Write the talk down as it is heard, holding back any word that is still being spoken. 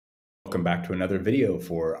Welcome back to another video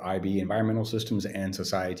for IB Environmental Systems and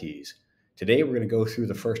Societies. Today we're going to go through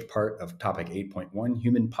the first part of topic 8.1,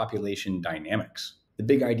 Human Population Dynamics. The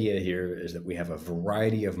big idea here is that we have a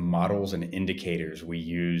variety of models and indicators we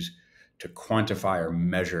use to quantify or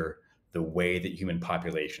measure the way that human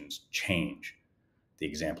populations change. The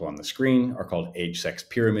example on the screen are called age-sex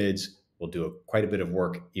pyramids. We'll do quite a bit of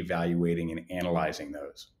work evaluating and analyzing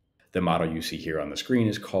those. The model you see here on the screen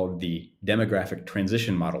is called the Demographic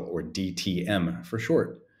Transition Model, or DTM for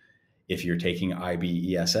short. If you're taking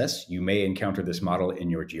IB ESS, you may encounter this model in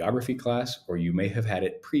your geography class, or you may have had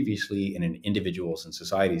it previously in an individuals and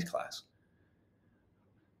societies class.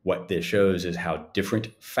 What this shows is how different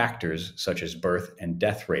factors, such as birth and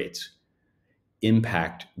death rates,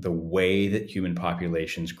 impact the way that human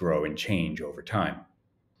populations grow and change over time.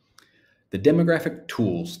 The demographic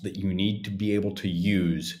tools that you need to be able to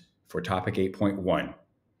use for topic 8.1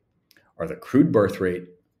 are the crude birth rate,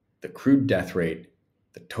 the crude death rate,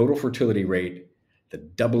 the total fertility rate, the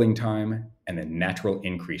doubling time, and the natural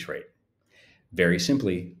increase rate. Very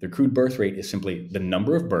simply, the crude birth rate is simply the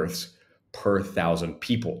number of births per 1,000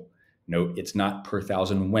 people. Note, it's not per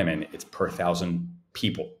 1,000 women, it's per 1,000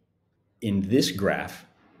 people. In this graph,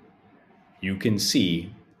 you can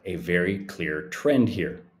see a very clear trend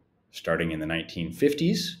here. Starting in the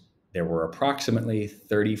 1950s, there were approximately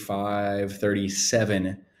 35,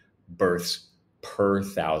 37 births per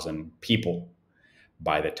 1,000 people.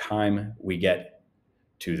 By the time we get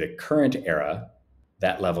to the current era,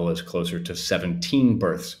 that level is closer to 17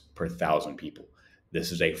 births per 1,000 people. This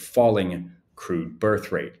is a falling crude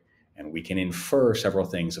birth rate, and we can infer several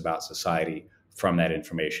things about society from that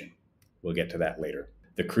information. We'll get to that later.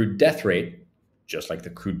 The crude death rate, just like the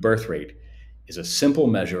crude birth rate, is a simple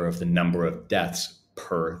measure of the number of deaths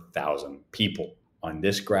per 1,000 people. On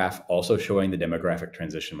this graph, also showing the demographic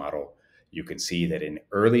transition model, you can see that in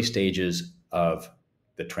early stages of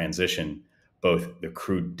the transition, both the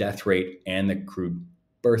crude death rate and the crude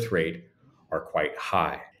birth rate are quite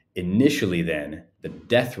high. Initially then, the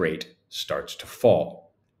death rate starts to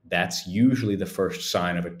fall. That's usually the first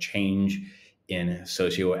sign of a change in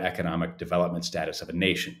socioeconomic development status of a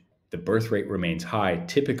nation. The birth rate remains high,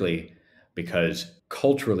 typically because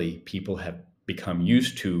culturally people have become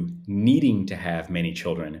used to needing to have many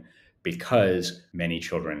children because many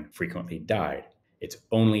children frequently died. It's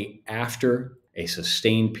only after a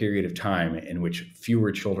sustained period of time in which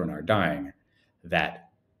fewer children are dying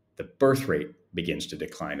that the birth rate begins to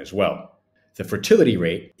decline as well. The fertility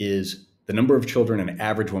rate is the number of children an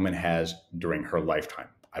average woman has during her lifetime.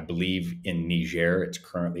 I believe in Niger, it's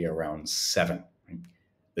currently around 7.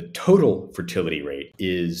 The total fertility rate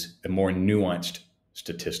is a more nuanced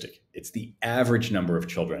statistic. It's the average number of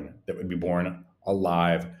children that would be born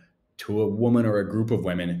alive to a woman or a group of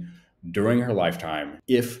women during her lifetime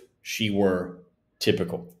if she were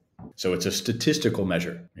typical. So it's a statistical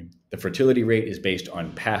measure. The fertility rate is based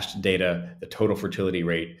on past data. The total fertility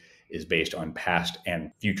rate is based on past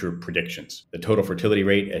and future predictions. The total fertility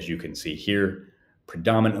rate, as you can see here,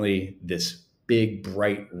 predominantly this big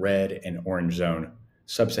bright red and orange zone,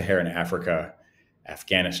 Sub-Saharan Africa,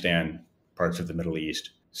 Afghanistan, parts of the Middle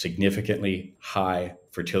East, significantly high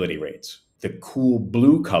fertility rates. The cool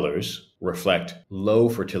blue colors reflect low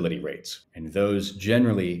fertility rates, and those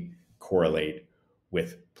generally correlate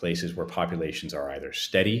with places where populations are either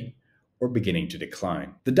steady or beginning to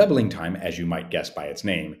decline. The doubling time, as you might guess by its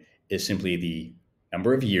name, is simply the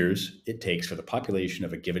number of years it takes for the population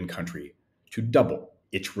of a given country to double.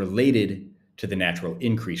 It's related to the natural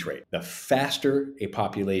increase rate. The faster a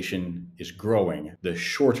population is growing, the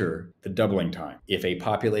shorter the doubling time. If a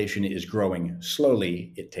population is growing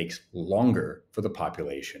slowly, it takes longer for the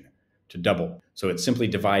population to double. So it's simply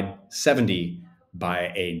divide 70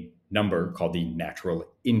 by a number called the natural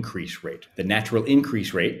increase rate. The natural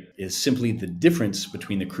increase rate is simply the difference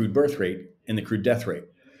between the crude birth rate and the crude death rate.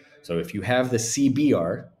 So if you have the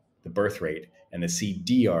CBR, the birth rate, and the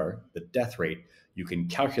CDR, the death rate, you can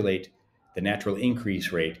calculate the natural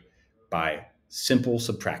increase rate by simple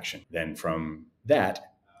subtraction. Then from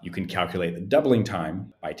that, you can calculate the doubling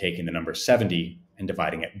time by taking the number 70 and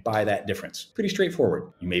dividing it by that difference. Pretty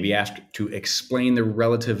straightforward. You may be asked to explain the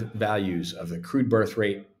relative values of the crude birth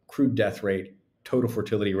rate, crude death rate, total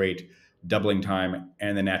fertility rate, doubling time,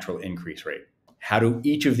 and the natural increase rate. How do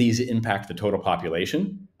each of these impact the total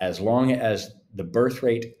population? As long as the birth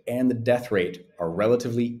rate and the death rate are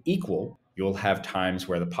relatively equal, you'll have times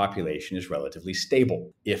where the population is relatively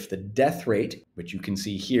stable. If the death rate, which you can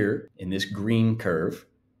see here in this green curve,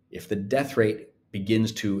 if the death rate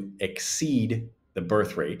begins to exceed the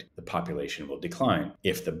birth rate, the population will decline.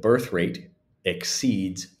 If the birth rate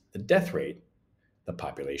exceeds the death rate, the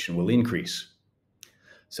population will increase.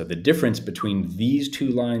 So the difference between these two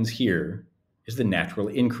lines here is the natural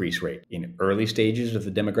increase rate. In early stages of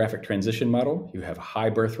the demographic transition model, you have high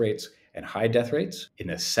birth rates and high death rates. In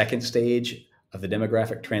the second stage of the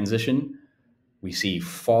demographic transition, we see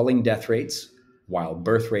falling death rates while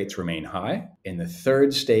birth rates remain high. In the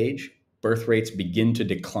third stage, birth rates begin to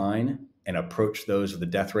decline and approach those of the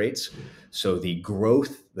death rates. So the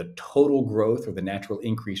growth, the total growth or the natural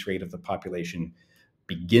increase rate of the population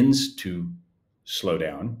begins to slow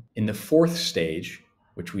down. In the fourth stage,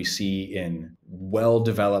 which we see in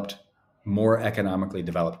well-developed, more economically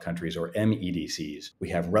developed countries, or MEDCs, we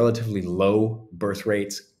have relatively low birth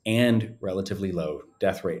rates and relatively low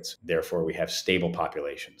death rates. Therefore, we have stable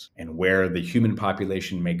populations. And where the human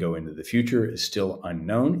population may go into the future is still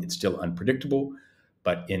unknown. It's still unpredictable.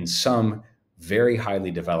 But in some very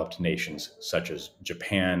highly developed nations, such as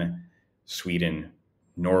Japan, Sweden,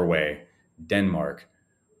 Norway, Denmark,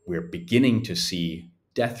 we're beginning to see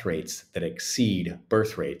death rates that exceed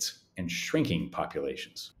birth rates and shrinking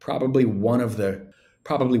populations. Probably one of the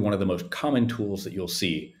most common tools that you'll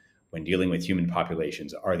see when dealing with human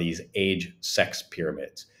populations are these age-sex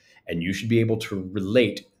pyramids. And you should be able to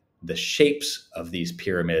relate the shapes of these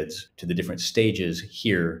pyramids to the different stages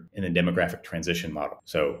here in the demographic transition model.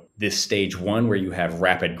 So this stage one, where you have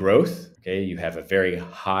rapid growth, okay, you have a very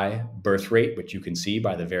high birth rate, which you can see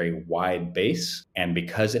by the very wide base. And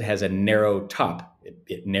because it has a narrow top,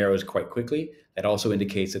 it narrows quite quickly. That also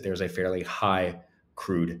indicates that there's a fairly high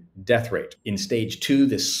crude death rate. In stage two,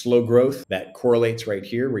 this slow growth, that correlates right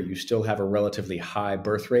here, where you still have a relatively high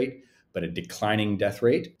birth rate, but a declining death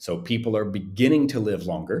rate. So people are beginning to live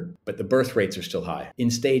longer, but the birth rates are still high. In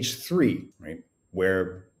stage three, right,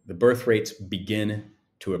 where the birth rates begin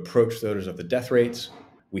to approach those of the death rates,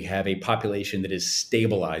 we have a population that is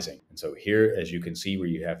stabilizing. And so here, as you can see, where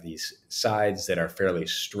you have these sides that are fairly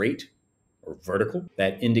straight or vertical,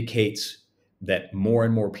 that indicates that more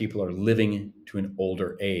and more people are living to an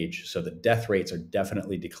older age. So the death rates are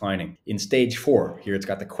definitely declining. In stage four, here it's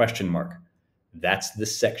got the question mark. That's the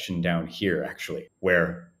section down here, actually,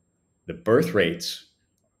 where the birth rates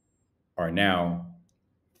are now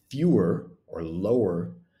fewer or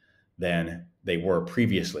lower than they were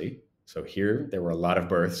previously. So here, there were a lot of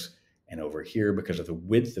births. And over here, because of the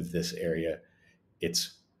width of this area,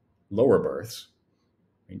 it's lower births.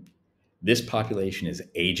 This population is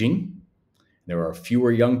aging. There are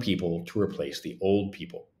fewer young people to replace the old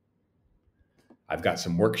people. I've got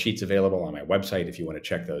some worksheets available on my website if you want to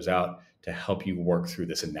check those out to help you work through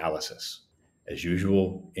this analysis. As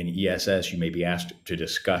usual, in ESS, you may be asked to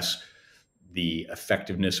discuss the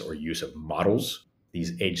effectiveness or use of models.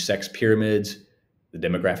 These age-sex pyramids, the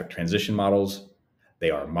demographic transition models,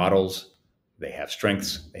 they are models. They have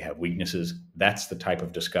strengths, they have weaknesses. That's the type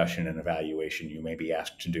of discussion and evaluation you may be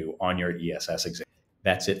asked to do on your ESS exam.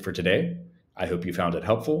 That's it for today. I hope you found it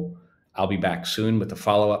helpful. I'll be back soon with the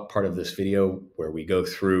follow-up part of this video where we go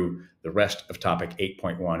through the rest of topic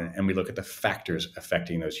 8.1 and we look at the factors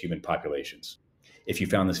affecting those human populations. If you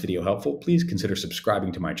found this video helpful, please consider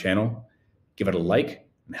subscribing to my channel, give it a like,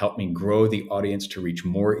 and help me grow the audience to reach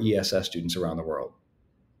more ESS students around the world.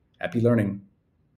 Happy learning.